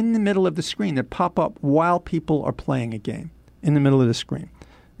commercials in the middle of the screen that pop up while people are playing a game. In the middle of the screen.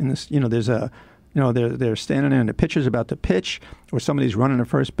 In this, there's they're standing there and the pitcher's about to pitch, or somebody's running to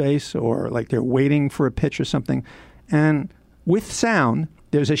first base, or like they're waiting for a pitch or something. And with sound,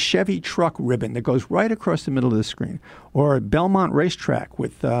 there's a Chevy truck ribbon that goes right across the middle of the screen, or a Belmont racetrack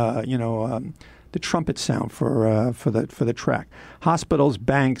with the trumpet sound for the track. Hospitals,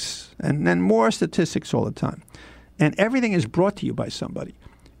 banks, and then more statistics all the time. And everything is brought to you by somebody.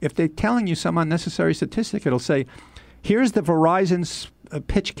 If they're telling you some unnecessary statistic, it'll say, here's the Verizon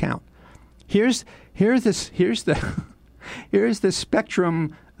pitch count. Here's the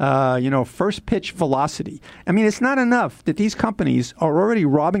Spectrum first pitch velocity. I mean, it's not enough that these companies are already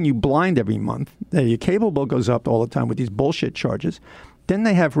robbing you blind every month. Your cable bill goes up all the time with these bullshit charges. Then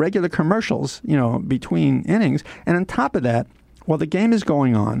they have regular commercials, between innings. And on top of that, while the game is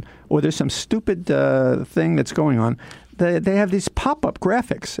going on, or there's some stupid thing that's going on, they have these pop-up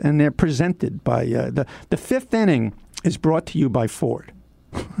graphics, and they're presented by the fifth inning is brought to you by Ford.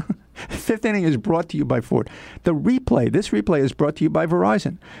 Fifth inning is brought to you by Ford. This replay is brought to you by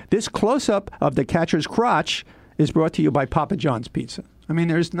Verizon. This close-up of the catcher's crotch is brought to you by Papa John's Pizza. I mean,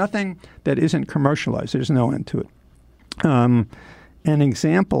 there's nothing that isn't commercialized. There's no end to it. An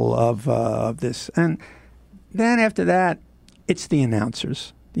example of this. And then after that, it's the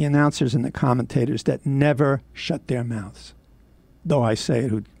announcers and the commentators that never shut their mouths. Though I say it,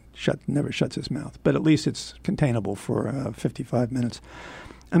 who never shuts his mouth. But at least it's containable for 55 minutes.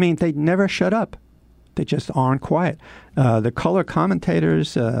 I mean, they never shut up. They just aren't quiet. The color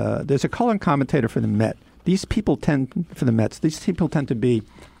commentators, there's a color commentator for the Mets. These people tend to be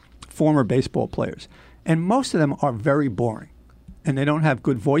former baseball players. And most of them are very boring. And they don't have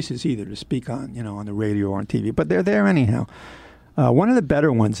good voices either to speak on, on the radio or on TV. But they're there anyhow. One of the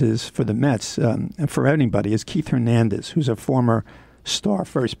better ones is for the Mets, and for anybody, is Keith Hernandez, who's a former star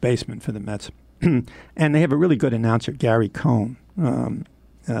first baseman for the Mets. And they have a really good announcer, Gary Cohn.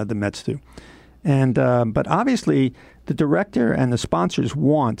 The Mets do. And but obviously the director and the sponsors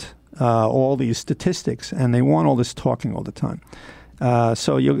want all these statistics, and they want all this talking all the time.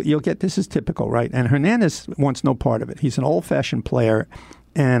 So you'll get, this is typical, right? And Hernandez wants no part of it. He's an old-fashioned player,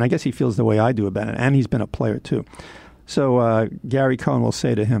 and I guess he feels the way I do about it, and he's been a player too. So Gary Cohn will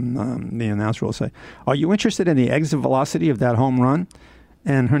say to him, the announcer will say, "Are you interested in the exit velocity of that home run?"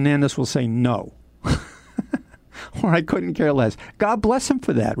 And Hernandez will say, "No." Or I couldn't care less. God bless him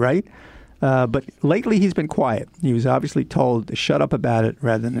for that, right? But lately he's been quiet. He was obviously told to shut up about it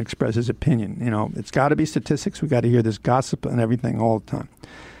rather than express his opinion. It's got to be statistics. We've got to hear this gossip and everything all the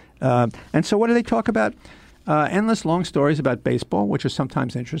time. And so what do they talk about? Endless long stories about baseball, which are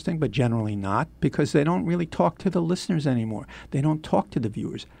sometimes interesting, but generally not, because they don't really talk to the listeners anymore. They don't talk to the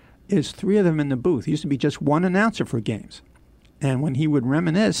viewers. There's three of them in the booth. It used to be just one announcer for games. And when he would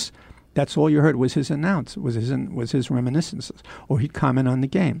reminisce, that's all you heard was his his reminiscences, or he'd comment on the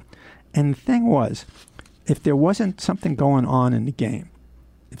game. And the thing was, if there wasn't something going on in the game,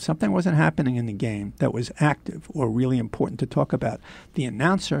 if something wasn't happening in the game that was active or really important to talk about, the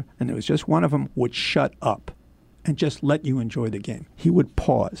announcer, and there was just one of them, would shut up and just let you enjoy the game. He would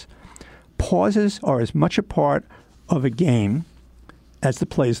pause. Pauses are as much a part of a game as the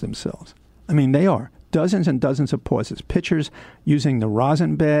plays themselves. I mean, they are. Dozens and dozens of pauses. Pitchers using the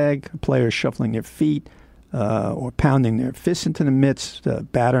rosin bag, players shuffling their feet or pounding their fists into the mitts, the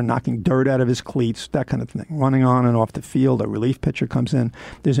batter knocking dirt out of his cleats, that kind of thing. Running on and off the field, a relief pitcher comes in.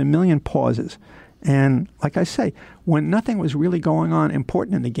 There's a million pauses. And like I say, when nothing was really going on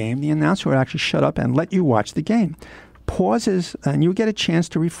important in the game, the announcer would actually shut up and let you watch the game. Pauses, and you get a chance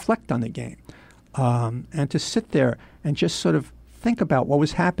to reflect on the game and to sit there and just sort of think about what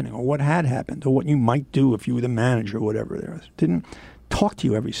was happening or what had happened or what you might do if you were the manager or whatever there was. Didn't talk to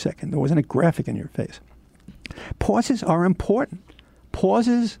you every second. There wasn't a graphic in your face. Pauses are important.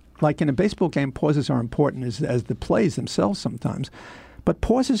 Pauses, like in a baseball game, pauses are important as the plays themselves sometimes. But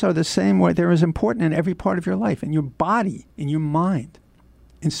pauses are the same way. They're as important in every part of your life, in your body, in your mind,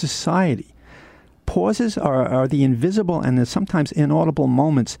 in society. Pauses are the invisible and the sometimes inaudible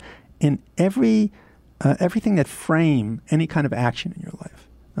moments in everything that frame any kind of action in your life.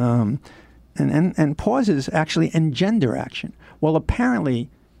 And pauses actually engender action. Well, apparently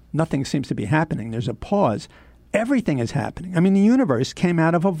nothing seems to be happening. There's a pause. Everything is happening. I mean, the universe came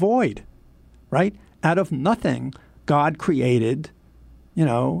out of a void, right? Out of nothing, God created,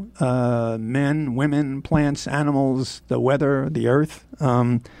 men, women, plants, animals, the weather, the earth.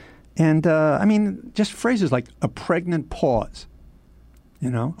 I mean, just phrases like a pregnant pause,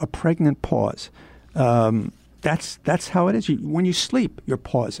 a pregnant pause. That's how it is. When you sleep, you're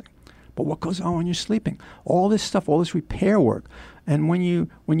pausing. But what goes on when you're sleeping? All this stuff, all this repair work. And when you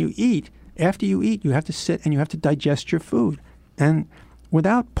eat, after you eat, you have to sit and you have to digest your food. And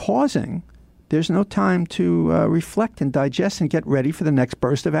without pausing, there's no time to reflect and digest and get ready for the next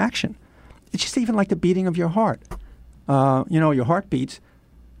burst of action. It's just even like the beating of your heart. Your heart beats.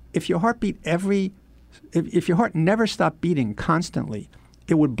 If your heart beat if your heart never stopped beating constantly,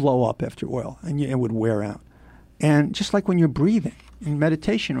 it would blow up after a while and it would wear out. And just like when you're breathing in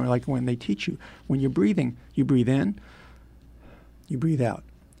meditation, or like when they teach you, when you're breathing, you breathe in, you breathe out.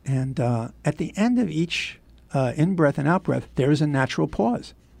 And at the end of each in-breath and out-breath, there is a natural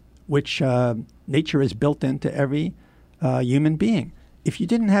pause, which nature has built into every human being. If you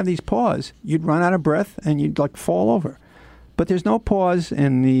didn't have these pauses, you'd run out of breath and you'd fall over. But there's no pause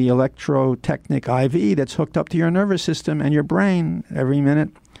in the Electrotechnic IV that's hooked up to your nervous system and your brain every minute.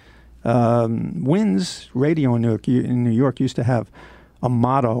 WINS Radio in New York used to have a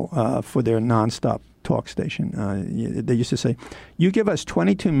motto for their nonstop talk station. They used to say, "You give us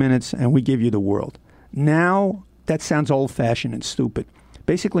 22 minutes and we give you the world." Now, that sounds old-fashioned and stupid.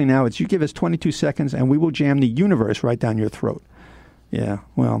 Basically now it's, you give us 22 seconds and we will jam the universe right down your throat. Yeah,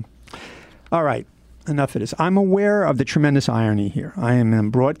 well, all right. Enough of this. I'm aware of the tremendous irony here. I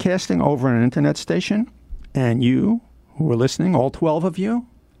am broadcasting over an internet station, and you who are listening, all 12 of you,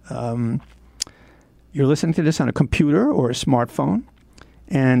 you're listening to this on a computer or a smartphone.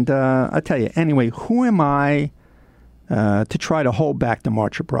 And I'll tell you, anyway, who am I to try to hold back the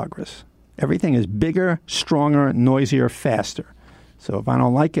march of progress? Everything is bigger, stronger, noisier, faster. So if I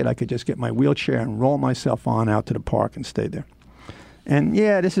don't like it, I could just get my wheelchair and roll myself on out to the park and stay there. And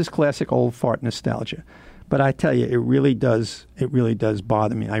yeah, this is classic old fart nostalgia. But I tell you, it really does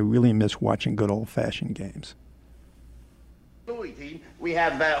bother me. I really miss watching good old-fashioned games. Louis team, we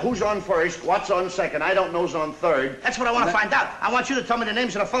have who's on first, what's on second, I don't know who's on third. That's what I want to find out. I want you to tell me the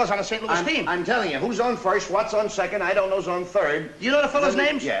names of the fellas on the St. Louis team. I'm telling you, who's on first, what's on second, I don't know who's on third. You know the fellas'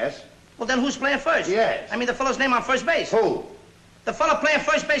 names? Yes. Well, then who's playing first? Yes. I mean the fellow's name on first base. Who? The fellow playing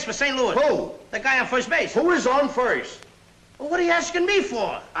first base for St. Louis. Who? The guy on first base. Who is on first? Well, what are you asking me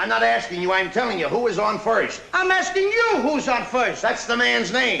for? I'm not asking you, I'm telling you, who is on first? I'm asking you who's on first. That's the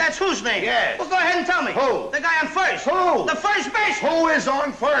man's name. That's whose name? Yes. Well, go ahead and tell me. Who? The guy on first. Who? The first baseman. Who is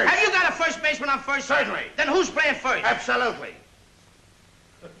on first? Have you got a first baseman on first? Certainly. Then who's playing first? Absolutely.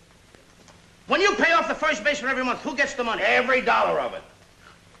 When you pay off the first baseman every month, who gets the money? Every dollar of it.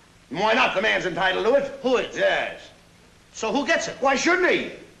 Why not? The man's entitled to it. Who is? Yes. So who gets it? Why shouldn't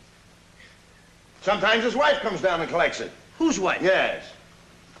he? Sometimes his wife comes down and collects it. Whose wife? Yes.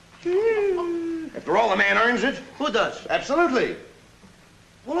 After all, the man earns it. Who does? Absolutely.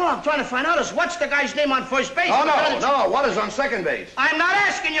 Well, all I'm trying to find out is what's the guy's name on first base? Oh, no. What is on second base? I'm not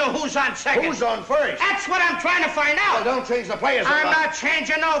asking you who's on second. Who's on first? That's what I'm trying to find out. Well, don't change the players. I'm not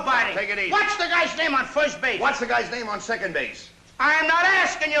changing nobody. Take it easy. What's the guy's name on first base? What's the guy's name on second base? I'm not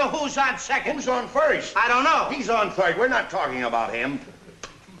asking you who's on second. Who's on first? I don't know. He's on third. We're not talking about him.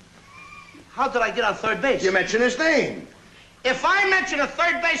 How did I get on third base? You mentioned his name. If I mention a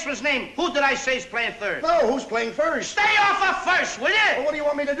third baseman's name, who did I say is playing third? No, who's playing first? Stay off of first, will you? Well, what do you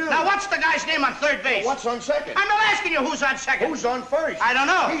want me to do? Now, what's the guy's name on third base? Well, what's on second? I'm not asking you who's on second. Who's on first? I don't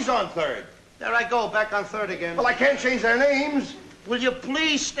know. He's on third. There I go, back on third again. Well, I can't change their names. Will you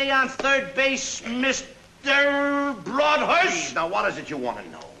please stay on third base, Mr. Broadhurst? Now, what is it you want to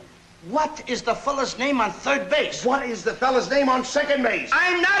know? What is the fella's name on third base? What is the fella's name on second base?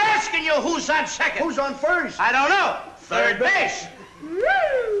 I'm not asking you who's on second. Who's on first? I don't know. Third base.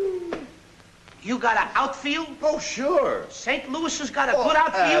 You got an outfield? Oh, sure. St. Louis has got a good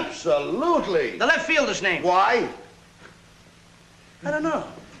outfield? Absolutely. The left fielder's name? Why? I don't know.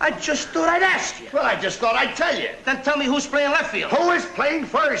 I just thought I'd ask you. Well, I just thought I'd tell you. Then tell me who's playing left field. Who is playing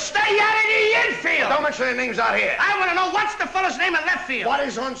first? Stay out of the infield! Don't mention their names out here. I want to know what's the fella's name in left field. What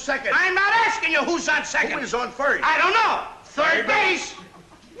is on second? I'm not asking you who's on second. Who is on first? I don't know. Third base.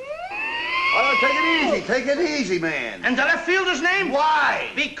 Oh, take it easy. Take it easy, man. And the left fielder's name? Why?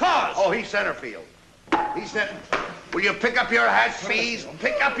 Because. Oh, he's center field. He's center. Will you pick up your hat, please?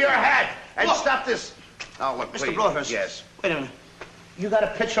 Pick up your hat and Look. stop this. Oh, look, Mr. please. Broadhurst. Yes. Wait a minute. You got a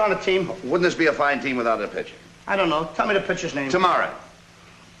pitcher on the team? Wouldn't this be a fine team without a pitcher? I don't know. Tell me the pitcher's name. Tomorrow.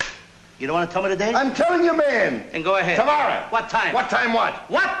 You don't want to tell me the date? I'm telling you, man. Then go ahead. Tomorrow. What time? What time what?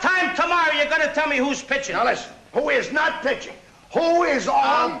 What time tomorrow you're going to tell me who's pitching? Now listen. Who is not pitching? Who is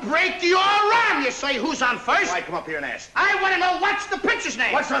I'll on? break your arm, you say. Who's on first? Why come up here and ask? I want to know what's the pitcher's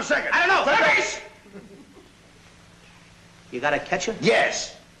name. What's on second? I don't know. Third Third base. base. You got a catcher?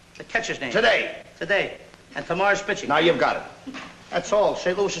 Yes. The catcher's name. Today. Today. And tomorrow's pitching. Now you've got it. That's all.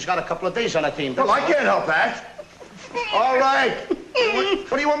 St. Louis has got a couple of days on the team. Well, I can't help that. All right. What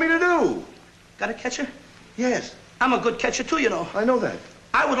do you want me to do? Got a catcher? Yes. I'm a good catcher, too, you know. I know that.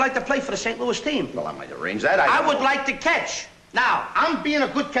 I would like to play for the St. Louis team. Well, I might arrange that. I would like to catch. Now, I'm being a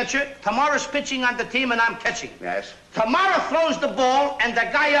good catcher. Tomorrow's pitching on the team, and I'm catching. Yes. Tomorrow throws the ball, and the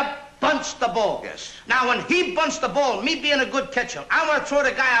guy up bunts the ball. Yes. Now, when he bunts the ball, me being a good catcher, I want to throw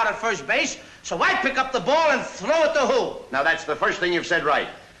the guy out at first base, so I pick up the ball and throw it to who? Now, that's the first thing you've said right.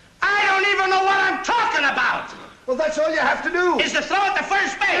 I don't even know what I'm talking about. Well, that's all you have to do. Is to throw it to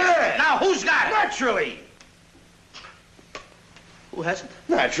first base. Yeah. Now, who's got it? Naturally. Who has it?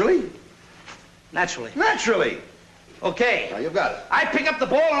 Naturally. Naturally. Naturally. Okay. Now, you've got it. I pick up the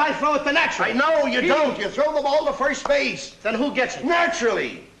ball and I throw it to naturally. I know you don't. You throw the ball to first base. Then who gets it?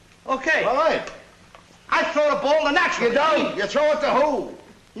 Naturally. Okay. All right. I throw the ball to naturally. You don't. You throw it to who?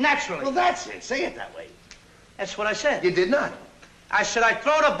 Naturally. Well, that's it. Say it that way. That's what I said. You did not. I said I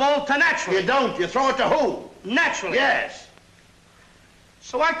throw the ball to naturally. You don't. You throw it to who? Naturally. Yes.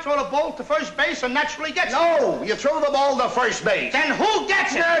 So I throw the ball to first base and naturally gets it. No, you throw the ball to first base. Then who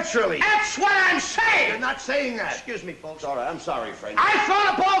gets it? Naturally. That's what I'm saying. You're not saying that. Excuse me, folks. All right, I'm sorry, friend. I throw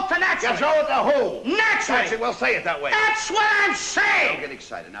the ball to naturally. You throw it to who? Naturally. That's it. Well, say it that way. That's what I'm saying. Don't get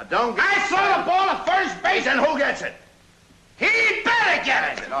excited. Now, don't get I excited. throw the ball to first base Then who gets it? he better get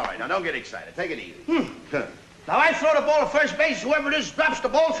That's it. it. All right, now don't get excited. Take it easy. Now I throw the ball to first base. Whoever it is drops the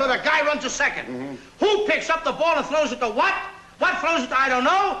ball, so the guy runs to second. Who picks up the ball and throws it to what? What throws it to I don't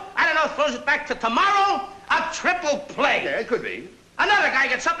know. I don't know. Throws it back to tomorrow. A triple play. Yeah, it could be. Another guy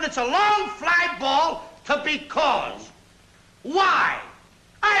gets up and it's a long fly ball to because. Why?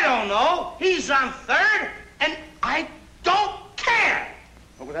 I don't know. He's on third, and I don't care.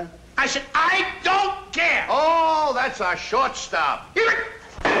 What was that? I said, I don't care. Oh, that's a shortstop.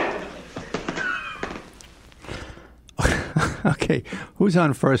 Okay, who's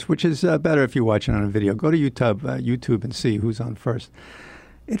on first? Which is better if you're watching on a video. Go to YouTube and see who's on first.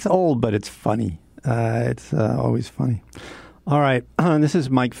 It's old, but it's funny. It's always funny. All right, this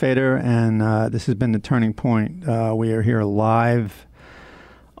is Mike Fader, and this has been The Turning Point. We are here live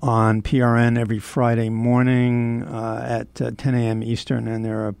on PRN every Friday morning at 10 a.m. Eastern, and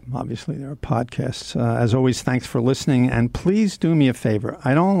there are podcasts. As always, thanks for listening, and please do me a favor.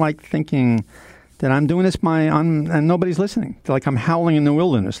 I don't like thinking that I'm doing this and nobody's listening. Like I'm howling in the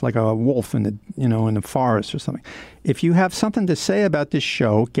wilderness, like a wolf in the forest or something. If you have something to say about this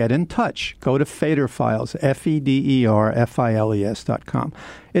show, get in touch. Go to Fader Files, FEDERFILES.com.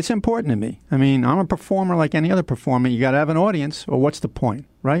 It's important to me. I mean, I'm a performer like any other performer. You got to have an audience, or what's the point,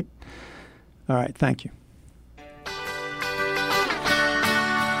 right? All right, thank you.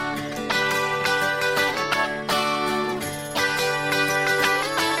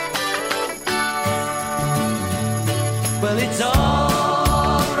 Well, it's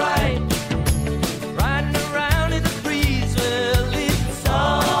all right, riding around in the breeze. Well, it's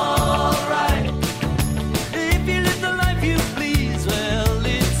all right, if you live the life you please. Well,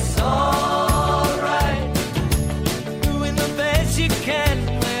 it's all right, doing the best you can.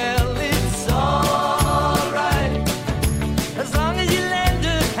 Well, it's all right, as long as you lend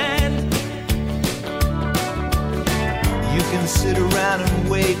a hand. You can sit around and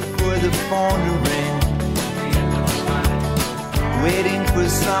wait for the phone to ring, waiting for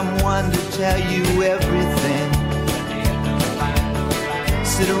someone to tell you everything.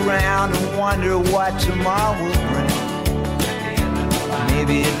 Sit around and wonder what tomorrow will bring.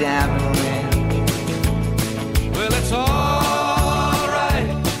 Maybe a diamond ring. Well, it's all right,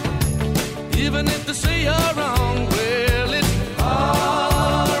 even if they say you're wrong. Well, it's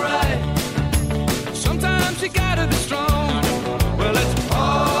all right, sometimes you gotta be strong. Well, it's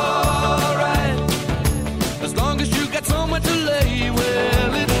all right, as long as you got somewhere to lay.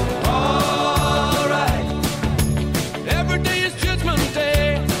 Well, it's all right, every day is Judgment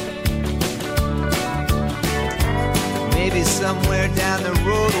Day. Maybe somewhere down the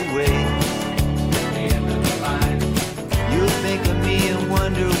road away, you'll think of me and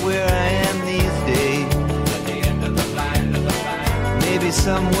wonder where I am these days. Maybe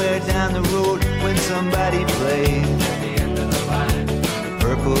somewhere down the road when somebody plays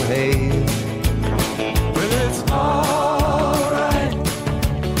Purple Haze. Well, it's all right,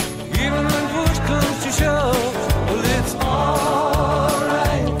 even when push comes to shove. Well, it's all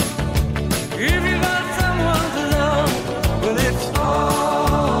right, if you got someone to love. Well, it's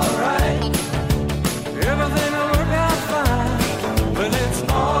all right, everything will work out fine. Well, it's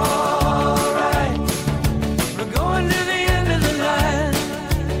all right, we're going to the end of the line.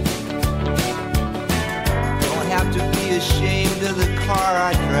 Don't have to be ashamed of the car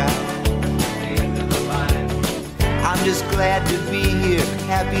I drive. I'm just glad to be here,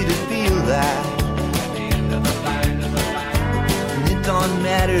 happy to feel that. And it don't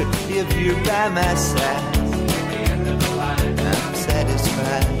matter if you're by my side, I'm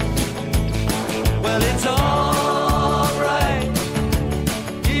satisfied. Well, it's all